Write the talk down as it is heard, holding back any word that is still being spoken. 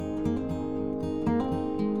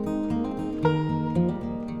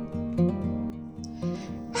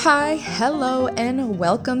Hi, hello, and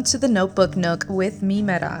welcome to the Notebook Nook with me,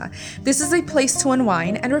 Mera. This is a place to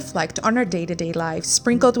unwind and reflect on our day to day lives,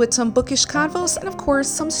 sprinkled with some bookish convos and, of course,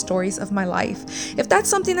 some stories of my life. If that's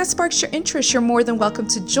something that sparks your interest, you're more than welcome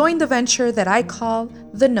to join the venture that I call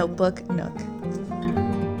the Notebook Nook.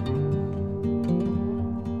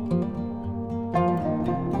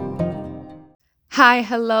 Hi,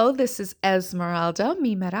 hello, this is Esmeralda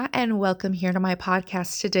Mimera, and welcome here to my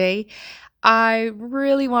podcast today. I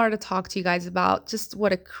really wanted to talk to you guys about just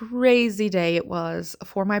what a crazy day it was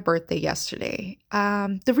for my birthday yesterday.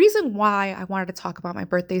 The reason why I wanted to talk about my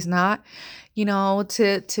birthday is not,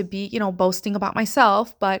 to be, boasting about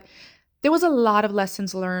myself, but there was a lot of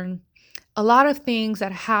lessons learned, a lot of things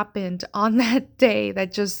that happened on that day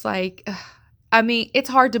that just like I mean, it's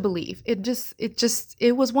hard to believe.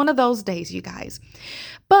 It was one of those days, you guys.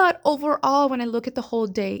 But overall, when I look at the whole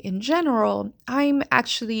day in general, I'm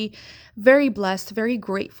actually very blessed, very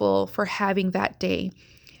grateful for having that day.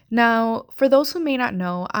 Now, for those who may not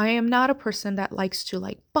know, I am not a person that likes to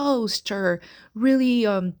like boast or really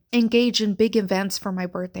engage in big events for my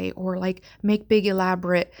birthday or like make big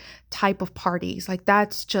elaborate type of parties. Like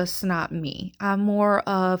that's just not me.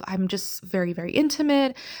 I'm just very very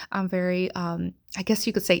intimate. I'm very I guess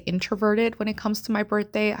you could say introverted when it comes to my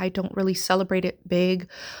birthday. I don't really celebrate it big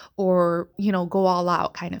or, go all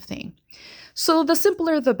out kind of thing. So the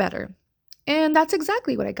simpler the better. And that's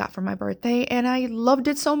exactly what I got for my birthday, and I loved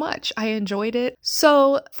it so much. I enjoyed it.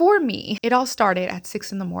 So, for me, it all started at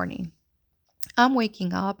 6 in the morning. I'm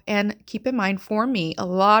waking up, and keep in mind, for me, a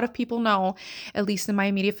lot of people know, at least in my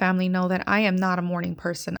immediate family, know that I am not a morning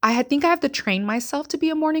person. think I have to train myself to be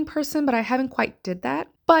a morning person, but I haven't quite did that.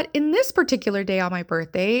 But in this particular day on my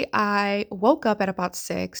birthday, I woke up at about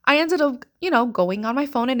 6. I ended up, going on my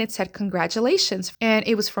phone and it said congratulations. And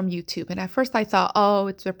it was from YouTube. And at first I thought, oh,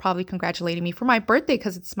 they're probably congratulating me for my birthday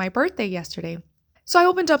because it's my birthday yesterday. So I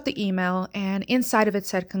opened up the email and inside of it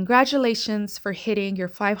said, congratulations for hitting your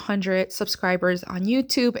 500 subscribers on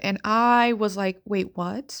YouTube. And I was like, wait,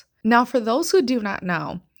 what? Now, for those who do not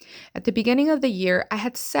know, at the beginning of the year, I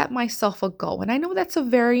had set myself a goal. And I know that's a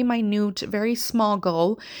very minute, very small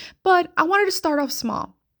goal, but I wanted to start off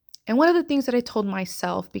small. And one of the things that I told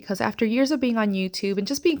myself, because after years of being on YouTube and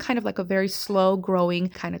just being kind of like a very slow growing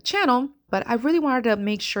kind of channel, but I really wanted to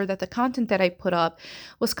make sure that the content that I put up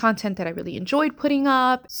was content that I really enjoyed putting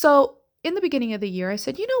up. So in the beginning of the year, I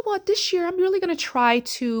said, you know what, this year I'm really going to try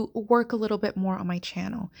to work a little bit more on my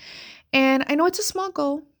channel. And I know it's a small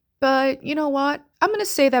goal, but you know what? I'm going to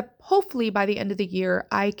say that hopefully by the end of the year,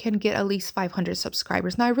 I can get at least 500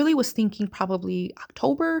 subscribers. Now, I really was thinking probably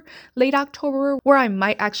October, late October, where I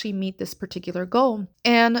might actually meet this particular goal.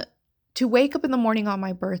 And to wake up in the morning on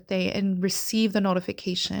my birthday and receive the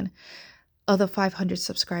notification of the 500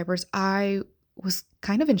 subscribers, I was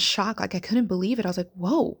kind of in shock. Like, I couldn't believe it. I was like,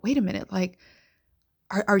 whoa, wait a minute. Like,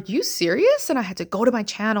 are you serious? And I had to go to my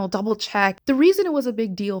channel, double check. The reason it was a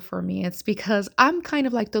big deal for me is because I'm kind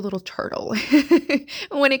of like the little turtle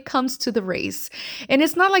when it comes to the race. And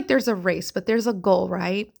it's not like there's a race, but there's a goal,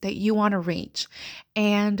 right? That you want to reach.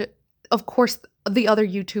 And of course, the other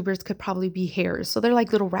YouTubers could probably be hares. So they're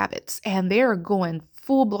like little rabbits and they're going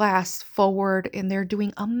full blast forward and they're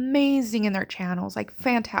doing amazing in their channels, like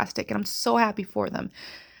fantastic. And I'm so happy for them.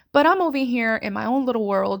 But I'm over here in my own little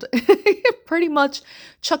world, pretty much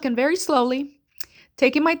chucking very slowly,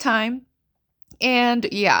 taking my time. And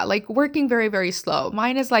yeah, like working very, very slow.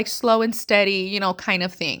 Mine is like slow and steady, kind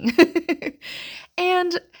of thing.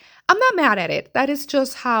 And I'm not mad at it. That is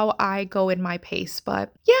just how I go in my pace.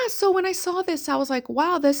 But yeah, so when I saw this, I was like,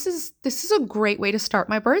 wow, this is a great way to start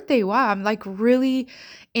my birthday. Wow, I'm like really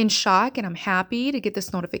in shock and I'm happy to get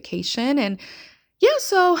this notification. And yeah,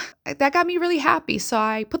 so that got me really happy. So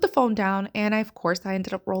I put the phone down and of course, I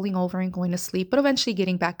ended up rolling over and going to sleep, but eventually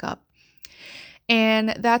getting back up. And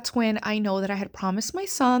that's when I know that I had promised my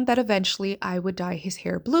son that eventually I would dye his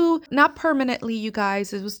hair blue. Not permanently, you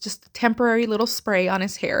guys. It was just a temporary little spray on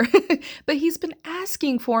his hair. But he's been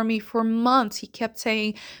asking for me for months. He kept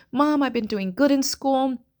saying, Mom, I've been doing good in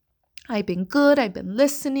school. I've been good. I've been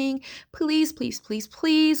listening. Please, please, please,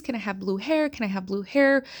 please. Can I have blue hair? Can I have blue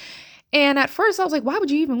hair? And at first I was like, why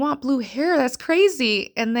would you even want blue hair? That's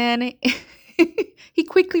crazy. And then he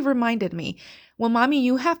quickly reminded me, well, mommy,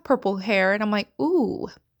 you have purple hair. And I'm like, ooh,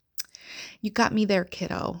 you got me there,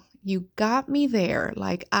 kiddo. You got me there.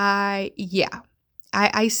 Like, I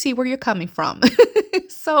see where you're coming from.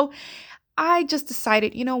 So I just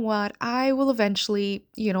decided, you know what? I will eventually,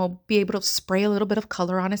 be able to spray a little bit of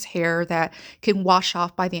color on his hair that can wash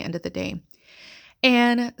off by the end of the day.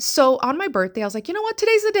 And so on my birthday, I was like, you know what?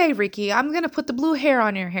 Today's the day, Ricky. I'm going to put the blue hair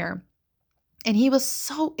on your hair. And he was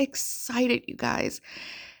so excited, you guys.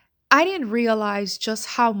 I didn't realize just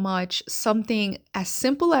how much something as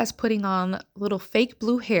simple as putting on little fake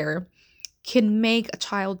blue hair can make a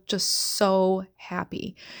child just so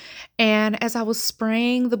happy. And as I was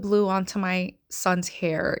spraying the blue onto my son's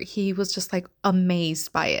hair, he was just like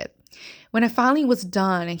amazed by it. When I finally was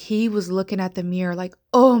done and he was looking at the mirror like,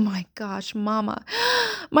 "Oh my gosh, mama,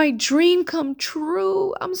 my dream come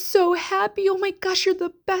true. I'm so happy. Oh my gosh, you're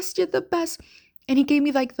the best. You're the best." And he gave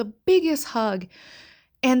me like the biggest hug.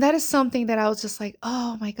 And that is something that I was just like,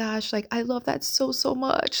 "Oh my gosh, like I love that so, so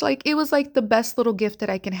much." Like it was like the best little gift that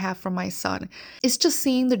I can have from my son. It's just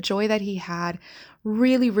seeing the joy that he had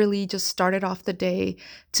really, really just started off the day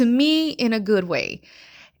to me in a good way.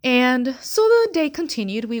 And so the day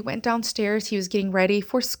continued. We went downstairs. He was getting ready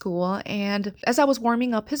for school. And as I was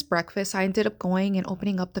warming up his breakfast, I ended up going and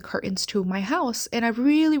opening up the curtains to my house. And I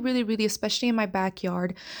really, really, really, especially in my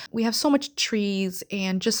backyard, we have so much trees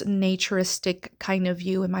and just naturistic kind of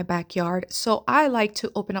view in my backyard. So I like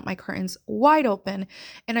to open up my curtains wide open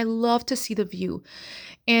and I love to see the view.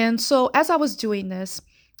 And so as I was doing this,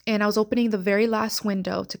 and I was opening the very last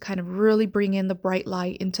window to kind of really bring in the bright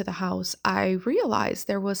light into the house, I realized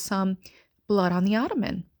there was some blood on the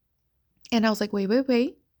ottoman. And I was like, wait, wait,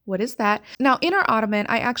 wait. What is that? Now, in our ottoman,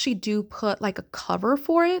 I actually do put like a cover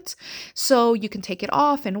for it. So you can take it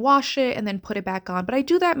off and wash it and then put it back on. But I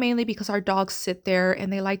do that mainly because our dogs sit there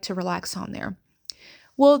and they like to relax on there.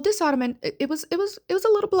 Well, this ottoman, it was a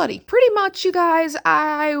little bloody. Pretty much, you guys,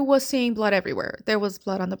 I was seeing blood everywhere. There was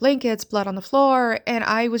blood on the blankets, blood on the floor, and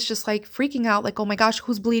I was just like freaking out, like, oh my gosh,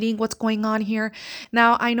 who's bleeding? What's going on here?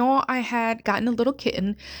 Now, I know I had gotten a little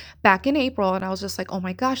kitten back in April, and I was just like, oh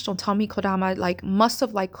my gosh, don't tell me Kodama like must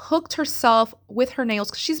have like hooked herself with her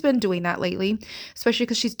nails because she's been doing that lately, especially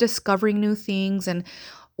because she's discovering new things and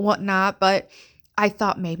whatnot. But I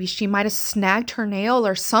thought maybe she might have snagged her nail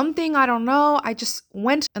or something. I don't know. I just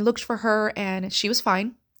went and looked for her and she was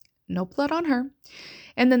fine. No blood on her.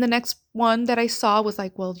 And then the next one that I saw was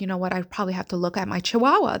like, well, you know what? I probably have to look at my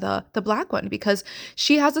Chihuahua, the black one, because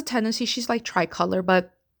she has a tendency, she's like tricolor,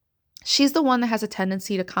 but she's the one that has a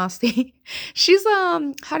tendency to constantly she's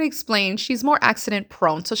how to explain? She's more accident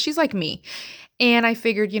prone. So she's like me. And I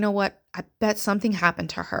figured, you know what? I bet something happened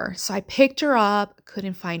to her. So I picked her up,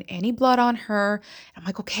 couldn't find any blood on her. I'm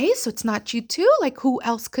like, okay, so it's not you too. Like, who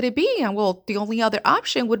else could it be? And well, the only other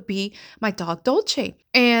option would be my dog Dolce.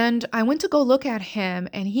 And I went to go look at him,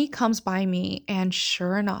 and he comes by me. And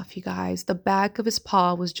sure enough, you guys, the back of his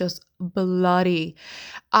paw was just bloody.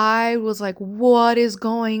 I was like, what is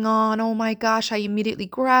going on? Oh my gosh. I immediately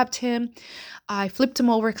grabbed him. I flipped him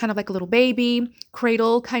over kind of like a little baby,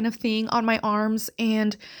 cradle kind of thing on my arms,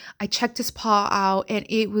 and I checked his paw out and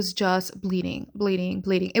it was just bleeding, bleeding,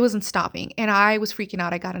 bleeding. It wasn't stopping. And I was freaking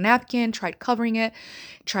out. I got a napkin, tried covering it,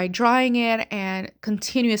 tried drying it, and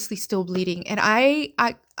continuously still bleeding. And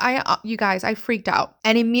you guys, I freaked out.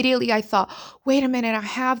 And immediately I thought, wait a minute, I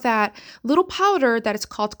have that little powder that is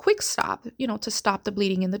called Quick Stop, to stop the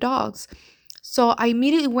bleeding in the dogs. So I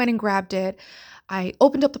immediately went and grabbed it. I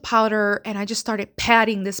opened up the powder and I just started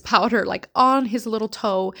patting this powder like on his little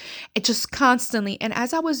toe, it just constantly. And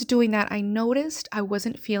as I was doing that, I noticed I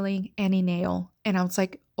wasn't feeling any nail. And I was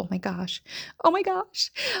like, oh my gosh, oh my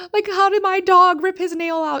gosh. Like, how did my dog rip his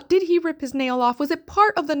nail out? Did he rip his nail off? Was it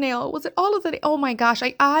part of the nail? Was it all of the, oh my gosh.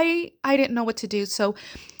 I didn't know what to do. So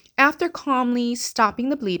after calmly stopping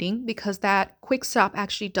the bleeding, because that quick stop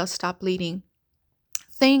actually does stop bleeding,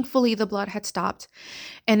 thankfully, the blood had stopped.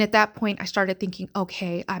 And at that point, I started thinking,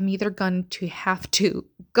 okay, I'm either going to have to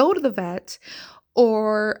go to the vet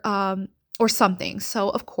or something. So,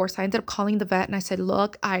 of course, I ended up calling the vet and I said,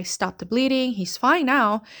 look, I stopped the bleeding. He's fine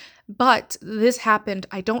now. But this happened.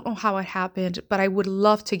 I don't know how it happened, but I would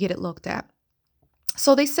love to get it looked at.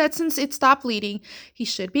 So they said since it stopped bleeding, he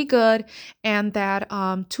should be good, and that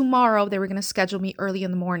tomorrow they were going to schedule me early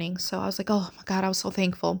in the morning. So I was like, oh my God, I was so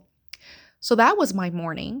thankful. So that was my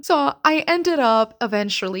morning. So I ended up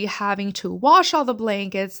eventually having to wash all the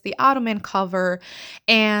blankets, the ottoman cover,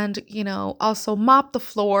 and, also mop the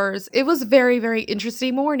floors. It was a very, very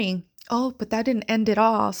interesting morning. Oh, but that didn't end it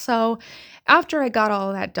all. So after I got all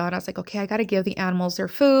of that done, I was like, okay, I got to give the animals their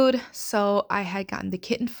food. So I had gotten the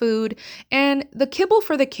kitten food, and the kibble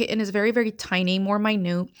for the kitten is very, very tiny, more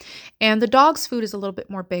minute. And the dog's food is a little bit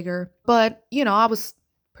more bigger. But, I was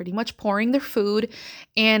pretty much pouring their food.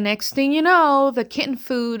 And next thing you know, the kitten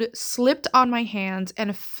food slipped on my hands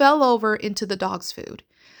and fell over into the dog's food.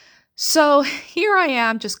 So here I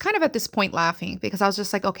am, just kind of at this point laughing because I was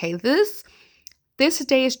just like, okay, this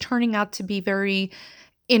day is turning out to be very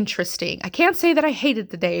interesting. I can't say that I hated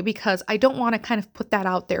the day because I don't want to kind of put that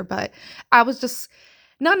out there, but I was just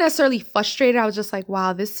not necessarily frustrated. I was just like,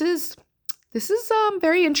 wow, this is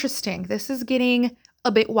very interesting. This is getting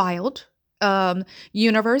a bit wild.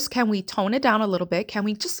 Universe, can we tone it down a little bit? Can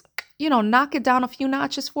we just, knock it down a few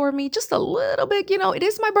notches for me? Just a little bit, it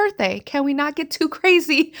is my birthday. Can we not get too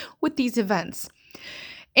crazy with these events?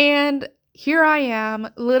 And here I am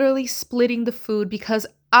literally splitting the food because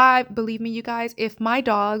believe me, you guys, if my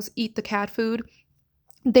dogs eat the cat food,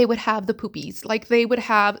 they would have the poopies. Like they would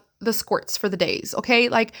have the squirts for the days, okay?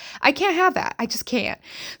 Like I can't have that. I just can't.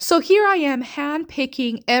 So here I am hand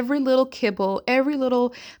picking every little kibble, every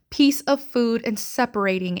little piece of food and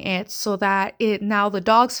separating it so that now the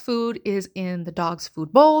dog's food is in the dog's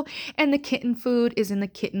food bowl and the kitten food is in the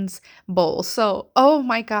kitten's bowl. So, oh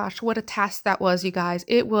my gosh, what a task that was, you guys.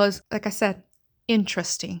 It was, like I said,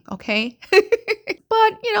 interesting, okay?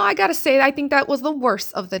 But, I gotta say, I think that was the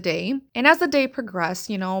worst of the day. And as the day progressed,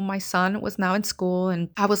 my son was now in school and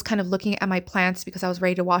I was kind of looking at my plants because I was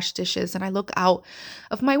ready to wash dishes. And I look out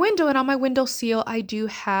of my window and on my window sill, I do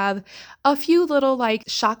have a few little like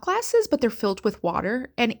shot glasses, but they're filled with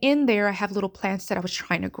water. And in there, I have little plants that I was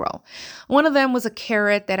trying to grow. One of them was a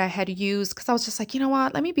carrot that I had used because I was just like, you know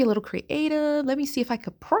what? Let me be a little creative. Let me see if I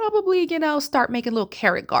could probably, start making a little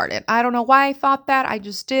carrot garden. I don't know why I thought that. I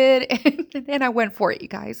just did. And then I went for it, you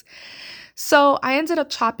guys. So I ended up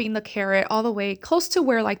chopping the carrot all the way close to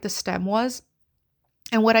where like the stem was.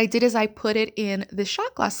 And what I did is I put it in this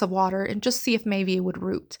shot glass of water and just see if maybe it would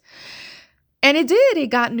root. And it did. It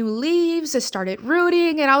got new leaves. It started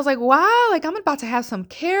rooting. And I was like, wow, like I'm about to have some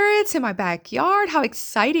carrots in my backyard. How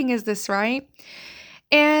exciting is this, right?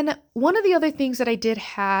 And one of the other things that I did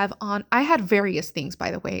have I had various things,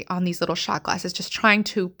 by the way, on these little shot glasses, just trying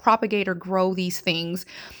to propagate or grow these things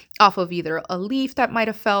off of either a leaf that might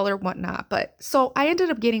have fell or whatnot. But so I ended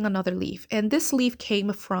up getting another leaf, and this leaf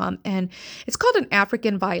came from, and it's called an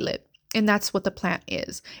African violet. And that's what the plant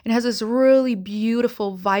is. It has this really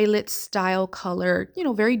beautiful violet style color,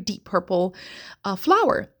 very deep purple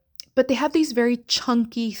flower. But they have these very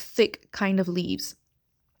chunky, thick kind of leaves.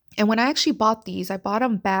 And when I actually bought these, I bought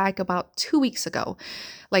them back about 2 weeks ago,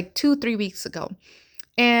 like 2, 3 weeks ago.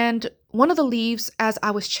 And one of the leaves, as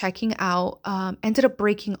I was checking out, ended up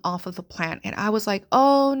breaking off of the plant. And I was like,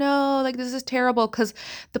 oh no, like this is terrible because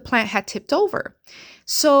the plant had tipped over.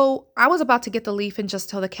 So I was about to get the leaf and just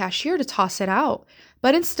tell the cashier to toss it out.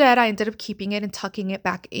 But instead, I ended up keeping it and tucking it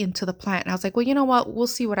back into the plant. And I was like, well, you know what? We'll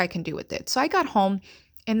see what I can do with it. So I got home.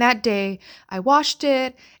 And that day, I washed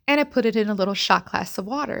it and I put it in a little shot glass of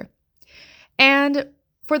water. And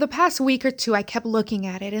for the past week or two, I kept looking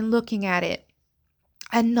at it and looking at it.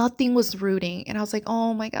 And nothing was rooting. And I was like,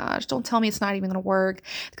 oh my gosh, don't tell me it's not even going to work.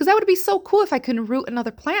 Because that would be so cool if I could root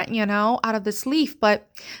another plant, out of this leaf. But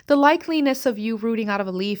the likeliness of you rooting out of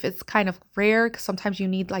a leaf is kind of rare because sometimes you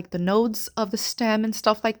need like the nodes of the stem and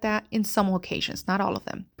stuff like that in some occasions, not all of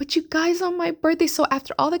them. But you guys, on my birthday, so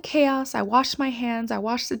after all the chaos, I washed my hands, I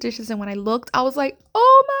washed the dishes. And when I looked, I was like,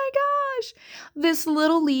 oh my gosh, this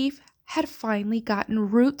little leaf had finally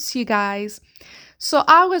gotten roots, you guys. So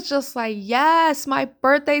I was just like, yes, my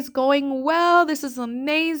birthday's going well. This is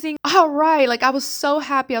amazing. All right. Like I was so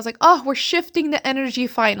happy. I was like, oh, we're shifting the energy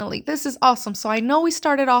finally. This is awesome. So I know we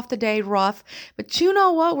started off the day rough, but you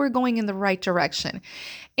know what? We're going in the right direction.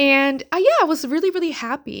 And I was really, really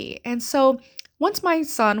happy. And so once my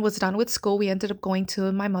son was done with school, we ended up going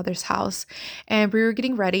to my mother's house and we were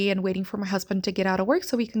getting ready and waiting for my husband to get out of work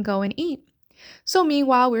so we can go and eat. So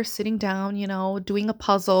meanwhile, we're sitting down, doing a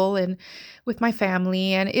puzzle and with my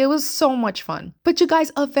family, and it was so much fun. But you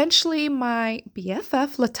guys, eventually my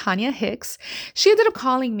BFF, Latanya Hicks, she ended up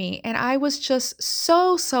calling me, and I was just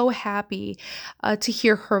so, so happy to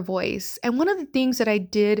hear her voice. And one of the things that I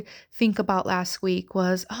did think about last week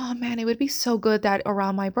was, oh man, it would be so good that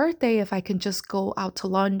around my birthday, if I can just go out to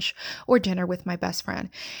lunch or dinner with my best friend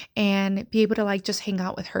and be able to like just hang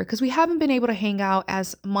out with her, because we haven't been able to hang out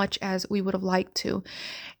as much as we would have liked to.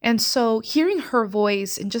 And so hearing her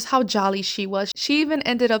voice and just how jolly she was, she even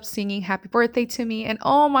ended up singing happy birthday to me. And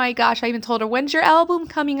oh my gosh, I even told her, when's your album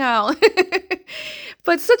coming out?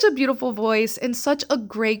 But such a beautiful voice and such a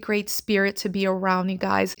great, great spirit to be around, you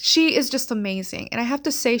guys. She is just amazing. And I have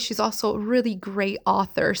to say, she's also a really great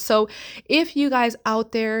author. So if you guys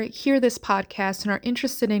out there hear this podcast and are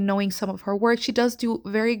interested in knowing some of her work, she does do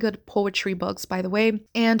very good poetry books, by the way.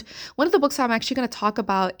 And one of the books I'm actually going to talk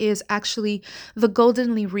about is actually actually The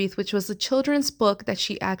Goldenly Wreath, which was a children's book that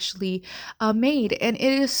she actually made. And it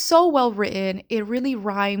is so well written. It really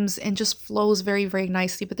rhymes and just flows very, very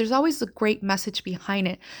nicely. But there's always a great message behind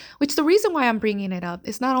it, which the reason why I'm bringing it up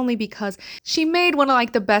is not only because she made one of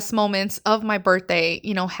like the best moments of my birthday,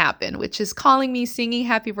 happen, which is calling me, singing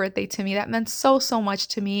happy birthday to me. That meant so, so much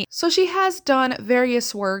to me. So she has done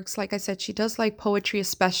various works. Like I said, she does like poetry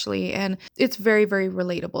especially, and it's very, very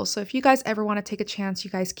relatable. So if you guys ever want to take a chance,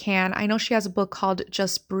 you guys can. I know she has a book called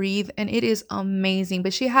Just Breathe, and it is amazing,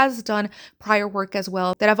 but she has done prior work as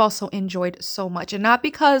well that I've also enjoyed so much. And not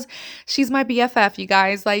because she's my BFF, you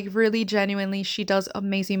guys, like really genuinely, she does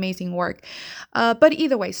amazing, amazing work. But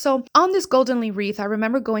either way, so on this Goldenly Wreath, I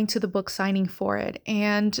remember going to the book signing for it.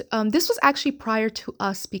 And this was actually prior to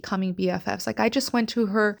us becoming BFFs. Like I just went to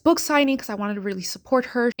her book signing because I wanted to really support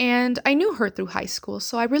her. And I knew her through high school,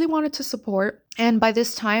 so I really wanted to support. And by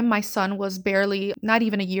this time, my son was barely not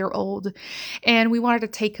even a year old. And we wanted to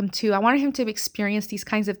take him to, I wanted him to experience these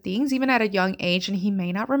kinds of things, even at a young age. And he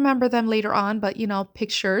may not remember them later on, but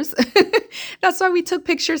pictures. That's why we took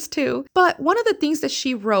pictures too. But one of the things that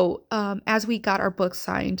she wrote as we got our book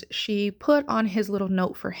signed, she put on his little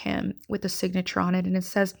note for him with a signature on it. And it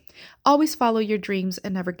says, "Always follow your dreams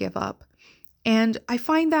and never give up." And I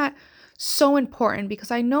find that so important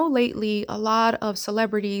because I know lately a lot of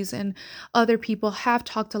celebrities and other people have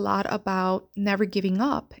talked a lot about never giving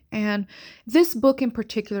up. And this book in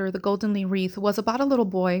particular, The Goldenly Wreath, was about a little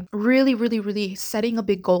boy really, really, really setting a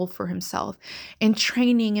big goal for himself and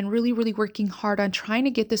training and really, really working hard on trying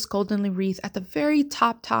to get this Goldenly Wreath at the very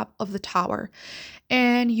top of the tower.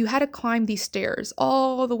 And you had to climb these stairs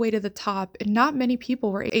all the way to the top, and not many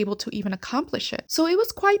people were able to even accomplish it. So it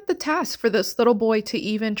was quite the task for this little boy to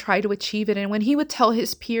even try to achieve it. And when he would tell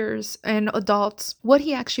his peers and adults what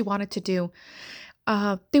he actually wanted to do,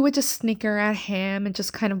 they would just snicker at him and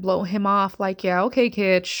just kind of blow him off like, yeah, okay,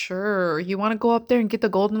 kid, sure. You want to go up there and get the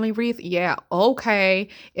Goldenly Wreath? Yeah, okay.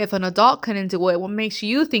 If an adult couldn't do it, what makes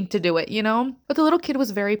you think to do it? But the little kid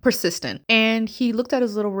was very persistent, and he looked at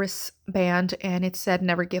his little wristband and it said,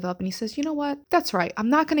 "Never give up." And he says, "You know what? That's right. I'm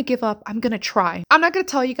not going to give up. I'm going to try." I'm not going to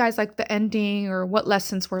tell you guys like the ending or what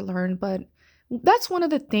lessons were learned, but that's one of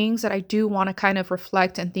the things that I do want to kind of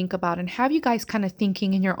reflect and think about and have you guys kind of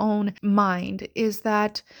thinking in your own mind is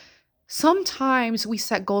that sometimes we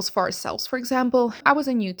set goals for ourselves. For example, I was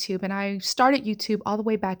on YouTube and I started YouTube all the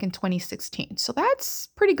way back in 2016. So that's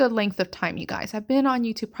pretty good length of time, you guys. I've been on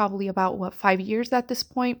YouTube probably about 5 years at this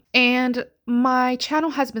point. And my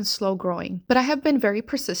channel has been slow growing, but I have been very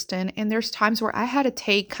persistent. And there's times where I had to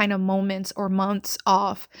take kind of moments or months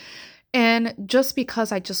off. And just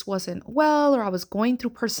because I just wasn't well or I was going through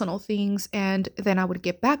personal things, and then I would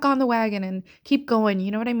get back on the wagon and keep going,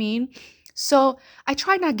 you know what I mean? So I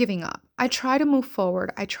try not giving up. I try to move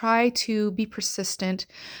forward. I try to be persistent.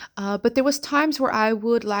 But there was times where I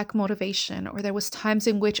would lack motivation, or there was times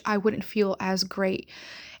in which I wouldn't feel as great.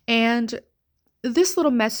 And this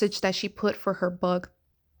little message that she put for her book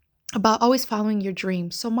about always following your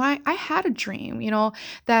dreams. So I had a dream,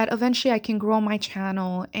 that eventually I can grow my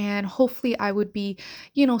channel and hopefully I would be,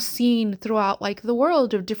 seen throughout like the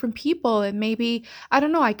world of different people, and maybe I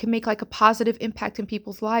don't know, I can make like a positive impact in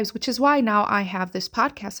people's lives, which is why now I have this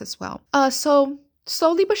podcast as well. So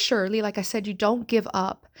slowly but surely, like I said, you don't give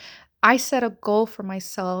up. I set a goal for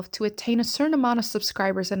myself to attain a certain amount of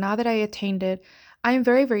subscribers, and now that I attained it, I am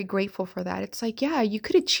very, very grateful for that. It's like, yeah, you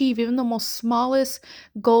could achieve even the most smallest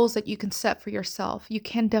goals that you can set for yourself. You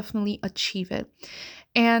can definitely achieve it.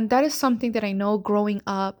 And that is something that I know growing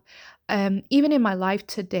up, even in my life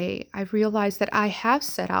today, I've realized that I have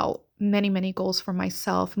set out many, many goals for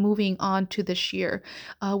myself moving on to this year.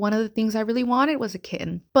 One of the things I really wanted was a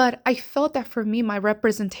kitten, but I felt that for me, my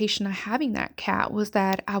representation of having that cat was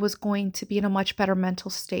that I was going to be in a much better mental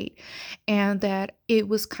state, and that it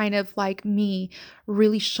was kind of like me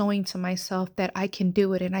really showing to myself that I can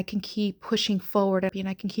do it and I can keep pushing forward and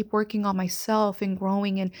I can keep working on myself and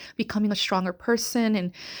growing and becoming a stronger person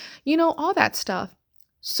and, all that stuff.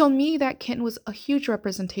 So me, that kitten was a huge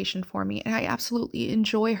representation for me, and I absolutely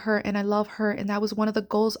enjoy her and I love her. And that was one of the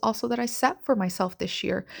goals also that I set for myself this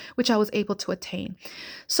year, which I was able to attain.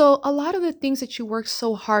 So a lot of the things that you work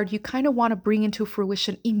so hard, you kind of want to bring into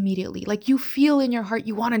fruition immediately. Like you feel in your heart,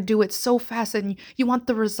 you want to do it so fast and you want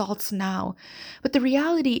the results now. But the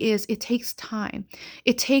reality is it takes time.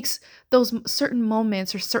 It takes those certain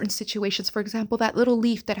moments or certain situations. For example, that little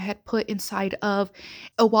leaf that I had put inside of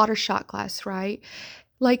a water shot glass, right?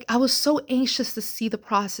 Like I was so anxious to see the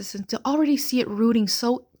process and to already see it rooting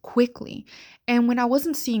so quickly. And when I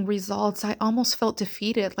wasn't seeing results, I almost felt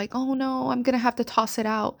defeated, like, oh no, I'm going to have to toss it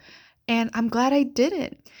out. And I'm glad I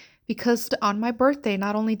didn't, because on my birthday,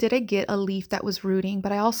 not only did I get a leaf that was rooting,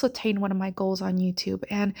 but I also attained one of my goals on YouTube.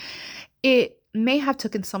 And it may have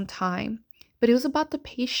taken some time, but it was about the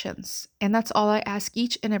patience. And that's all I ask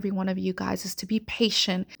each and every one of you guys, is to be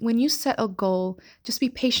patient. When you set a goal, just be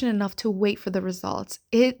patient enough to wait for the results.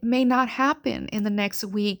 It may not happen in the next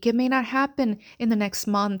week. It may not happen in the next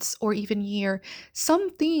months or even year.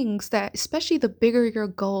 Some things that, especially the bigger your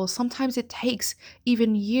goal, sometimes it takes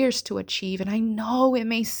even years to achieve. And I know it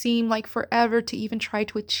may seem like forever to even try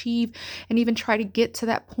to achieve and even try to get to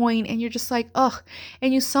that point. And you're just like, ugh.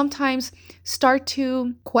 And you sometimes start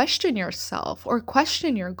to question yourself or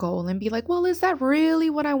question your goal and be like, well, is that really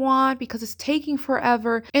what I want? Because it's taking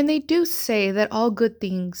forever. And they do say that all good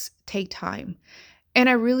things take time. And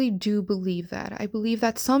I really do believe that. I believe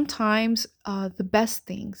that sometimes the best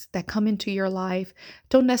things that come into your life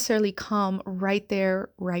don't necessarily come right there,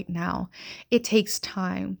 right now. It takes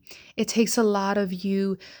time. It takes a lot of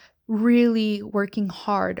you really working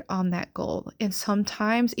hard on that goal. And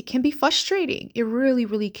sometimes it can be frustrating. It really,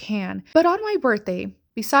 really can. But on my birthday,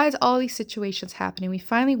 besides all these situations happening, we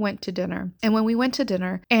finally went to dinner. And when we went to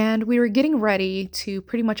dinner and we were getting ready to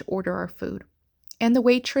pretty much order our food, and the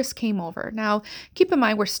waitress came over. Now, keep in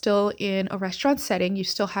mind, we're still in a restaurant setting. You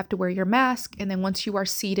still have to wear your mask. And then once you are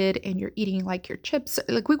seated and you're eating like your chips,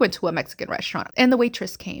 like we went to a Mexican restaurant and the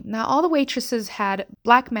waitress came. Now, all the waitresses had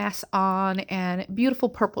black masks on and beautiful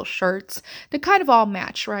purple shirts that kind of all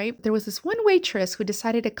match, right? There was this one waitress who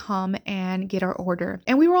decided to come and get our order.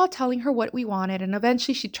 And we were all telling her what we wanted. And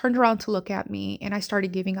eventually she turned around to look at me and I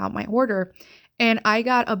started giving out my order. And I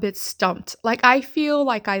got a bit stumped. Like, I feel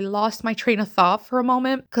like I lost my train of thought for a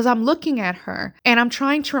moment because I'm looking at her and I'm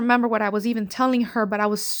trying to remember what I was even telling her, but I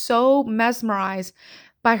was so mesmerized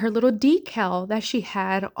by her little decal that she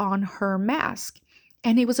had on her mask.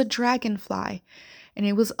 And it was a dragonfly. And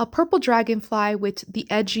it was a purple dragonfly with the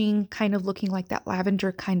edging kind of looking like that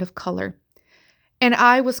lavender kind of color. And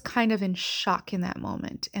I was kind of in shock in that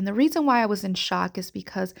moment. And the reason why I was in shock is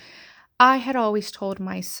because I had always told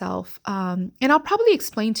myself, and I'll probably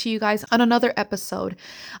explain to you guys on another episode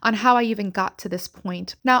on how I even got to this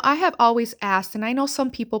point. Now, I have always asked, and I know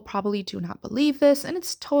some people probably do not believe this, and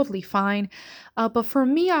it's totally fine. But for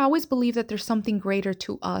me, I always believe that there's something greater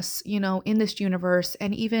to us, in this universe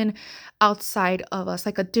and even outside of us,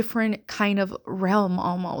 like a different kind of realm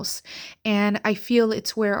almost. And I feel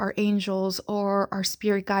it's where our angels or our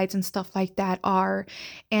spirit guides and stuff like that are,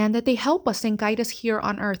 and that they help us and guide us here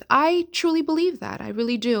on earth. I truly believe that. I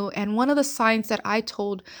really do. And one of the signs that I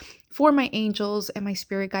told for my angels and my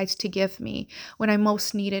spirit guides to give me when I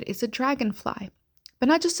most need it is a dragonfly. But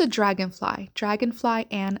not just a dragonfly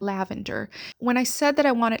and lavender. When I said that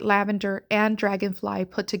I wanted lavender and dragonfly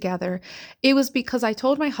put together, it was because I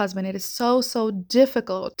told my husband it is so, so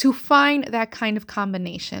difficult to find that kind of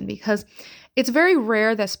combination because it's very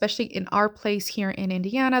rare that, especially in our place here in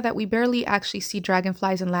Indiana, that we barely actually see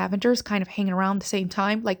dragonflies and lavenders kind of hanging around the same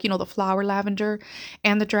time, like, the flower lavender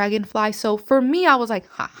and the dragonfly. So for me, I was like,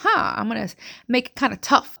 I'm going to make it kind of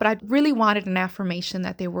tough. But I really wanted an affirmation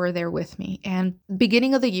that they were there with me. And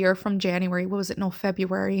beginning of the year from January, what was it? No,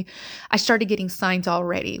 February, I started getting signs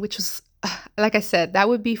already, which was, like I said, that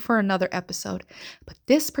would be for another episode. But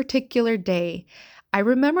this particular day, I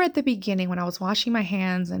remember at the beginning when I was washing my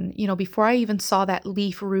hands and, before I even saw that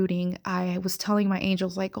leaf rooting, I was telling my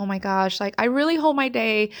angels, like, oh my gosh, like, I really hope my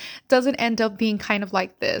day doesn't end up being kind of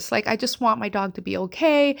like this. Like, I just want my dog to be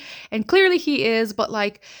okay. And clearly he is, but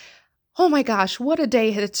like, oh my gosh, what a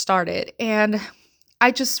day had it started. And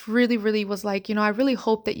I just really, really was like, I really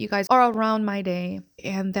hope that you guys are around my day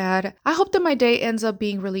and that I hope that my day ends up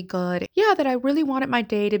being really good. Yeah, that I really wanted my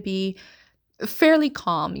day to be fairly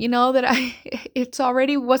calm, that it's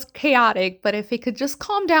already was chaotic, but if it could just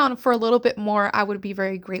calm down for a little bit more, I would be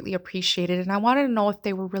very greatly appreciated. And I wanted to know if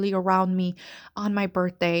they were really around me on my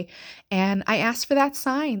birthday. And I asked for that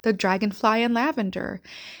sign, the dragonfly and lavender.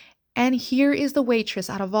 And here is the waitress.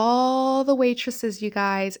 Out of all the waitresses, you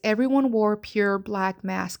guys, everyone wore pure black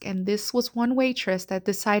mask. And this was one waitress that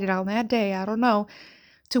decided on that day, I don't know,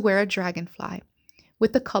 to wear a dragonfly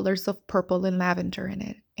with the colors of purple and lavender in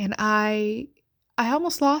it. And I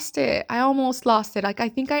almost lost it. Like, I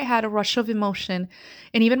think I had a rush of emotion.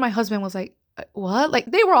 And even my husband was like, what? Like,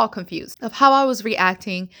 they were all confused of how I was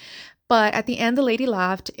reacting. But at the end, the lady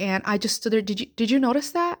left, and I just stood there. Did you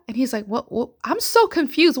notice that? And he's like, what? I'm so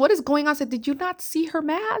confused. What is going on? I said, did you not see her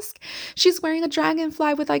mask? She's wearing a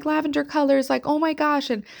dragonfly with like lavender colors. Like, oh my gosh.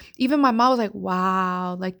 And even my mom was like,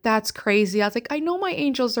 wow, like that's crazy. I was like, I know my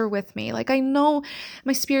angels are with me. Like, I know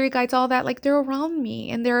my spirit guides, all that. Like, they're around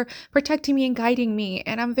me and they're protecting me and guiding me.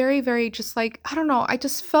 And I'm very, very just like, I don't know. I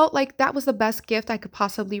just felt like that was the best gift I could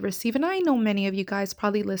possibly receive. And I know many of you guys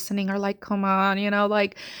probably listening are like, come on,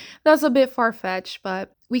 like, that's a bit far fetched,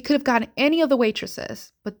 but we could have gotten any of the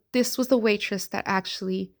waitresses, but this was the waitress that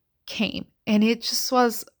actually came. And it just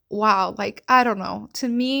was wow. Like, I don't know. To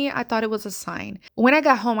me, I thought it was a sign. When I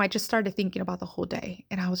got home, I just started thinking about the whole day.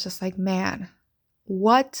 And I was just like, man,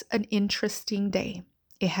 what an interesting day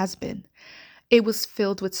it has been. It was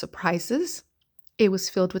filled with surprises. It was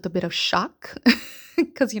filled with a bit of shock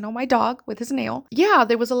because, my dog with his nail. Yeah,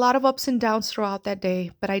 there was a lot of ups and downs throughout that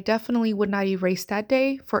day, but I definitely would not erase that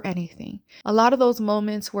day for anything. A lot of those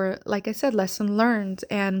moments were, like I said, lesson learned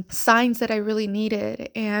and signs that I really needed,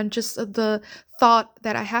 and just the thought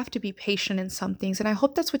that I have to be patient in some things. And I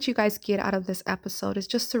hope that's what you guys get out of this episode, is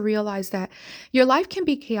just to realize that your life can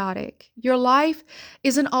be chaotic. Your life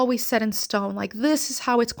isn't always set in stone. Like, this is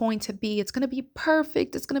how it's going to be. It's going to be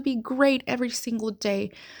perfect. It's going to be great every single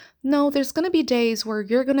day. No, there's going to be days where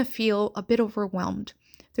you're going to feel a bit overwhelmed.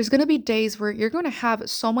 There's going to be days where you're going to have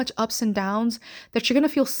so much ups and downs that you're going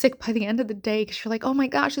to feel sick by the end of the day because you're like, oh my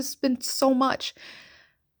gosh, it's been so much.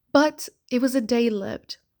 But it was a day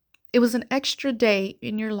lived. It was an extra day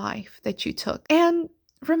in your life that you took. And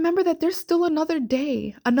remember that there's still another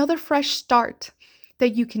day, another fresh start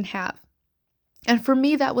that you can have. And for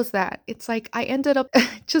me, that was that. It's like I ended up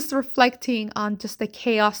just reflecting on just the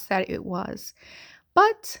chaos that it was.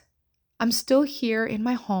 But I'm still here in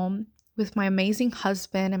my home with my amazing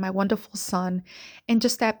husband and my wonderful son, and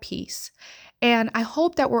just at peace. And I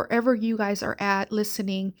hope that wherever you guys are at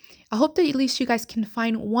listening, I hope that at least you guys can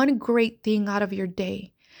find one great thing out of your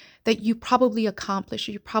day that you probably accomplished,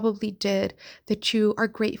 or you probably did, that you are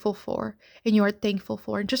grateful for and you are thankful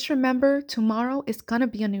for. And just remember, tomorrow is going to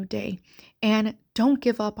be a new day. And don't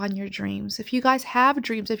give up on your dreams. If you guys have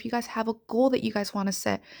dreams, if you guys have a goal that you guys want to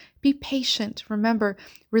set, be patient. Remember,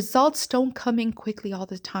 results don't come in quickly all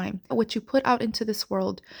the time. What you put out into this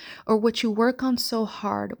world, or what you work on so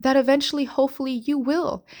hard, that eventually, hopefully, you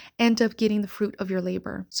will end up getting the fruit of your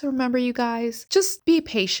labor. So remember, you guys, just be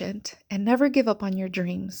patient and never give up on your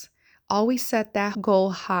dreams. Always set that goal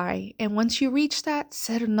high. And once you reach that,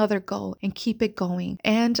 set another goal and keep it going.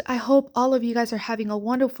 And I hope all of you guys are having a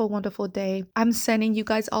wonderful, wonderful day. I'm sending you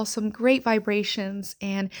guys all some great vibrations,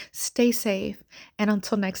 and stay safe. And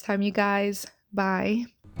until next time, you guys, bye.